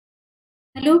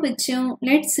Hello बच्चों,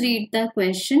 let's read the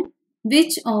question.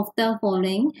 Which of the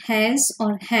following has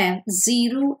or have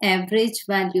zero average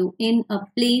value in a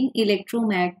plane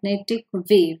electromagnetic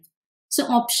wave? So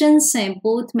options हैं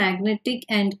both magnetic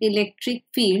and electric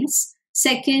fields,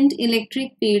 second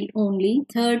electric field only,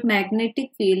 third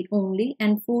magnetic field only,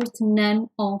 and fourth none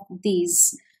of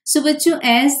these. So बच्चों,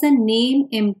 as the name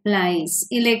implies,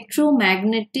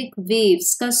 electromagnetic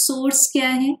waves का source क्या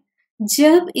है?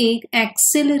 जब एक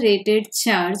accelerated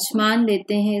charge, मान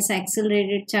लेते हैं इस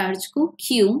एक्सेलरेटेड चार्ज को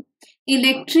Q,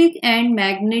 electric and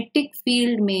magnetic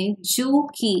field में जो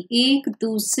कि एक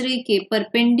दूसरे के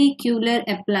परपेंडिकुलर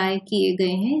अप्लाई किए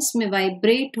गए हैं, इसमें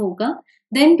वाइब्रेट होगा,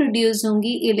 देन प्रोड्यूस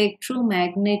होंगी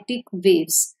इलेक्ट्रोमैग्नेटिक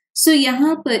वेव्स. सो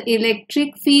यहाँ पर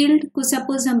इलेक्ट्रिक फील्ड को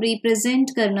सपोज हम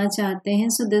रिप्रेजेंट करना चाहते हैं.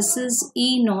 So this is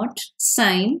E not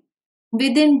sign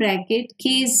within bracket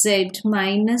kz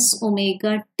minus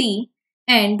omega t,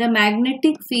 and the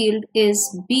magnetic field is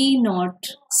B naught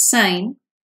sin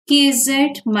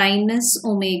kz minus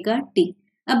omega t.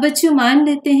 अब बच्चों मान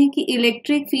लेते हैं कि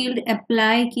इलेक्ट्रिक फील्ड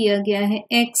अप्लाई किया गया है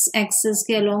x एक्सिस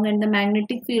के along and the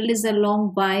magnetic field is along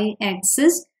y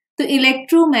axis. तो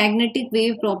इलेक्ट्रोमैग्नेटिक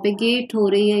वेव प्रोपेगेट हो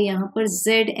रही है यहाँ पर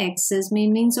z axis.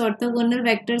 Meanings orthogonal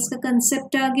vectors का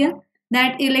कंसेप्ट आ गया.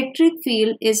 That electric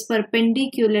field is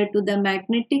perpendicular to the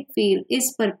magnetic field is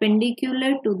perpendicular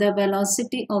to the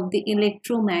velocity of the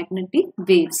electromagnetic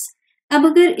waves. अब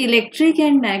अगर इलेक्ट्रिक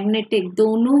एंड मैग्नेटिक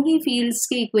दोनों ही फील्ड्स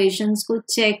के इक्वेशंस को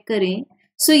चेक करें,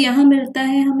 सो यहाँ मिलता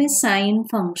है हमें sine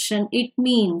function. It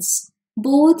means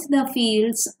both the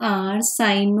fields are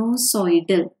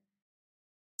sinusoidal.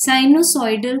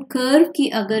 Sinusoidal curve की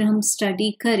अगर हम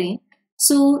स्टडी करें,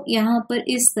 सो यहाँ पर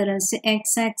इस तरह से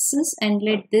x axis and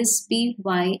let this B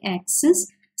y axis.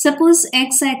 Suppose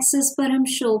x axis पर हम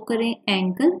शो करें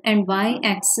एंगल एंड y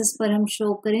एक्सिस पर हम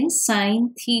शो करें साइन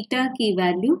थीटा की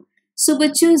वैल्यू. सो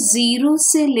बच्चों 0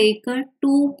 से लेकर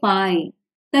 2 पाई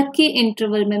तक के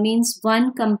इंटरवल में, मीन्स 1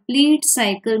 कंप्लीट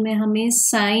साइकिल में हमें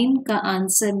साइन का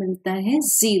आंसर मिलता है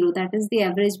 0. That is the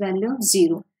average value of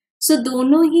 0. सो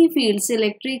दोनों ही fields,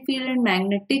 electric field and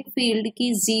magnetic field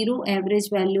की 0 एवरेज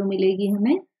वैल्यू मिलेगी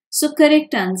हमें. So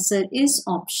correct answer is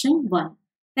option 1.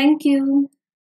 Thank you.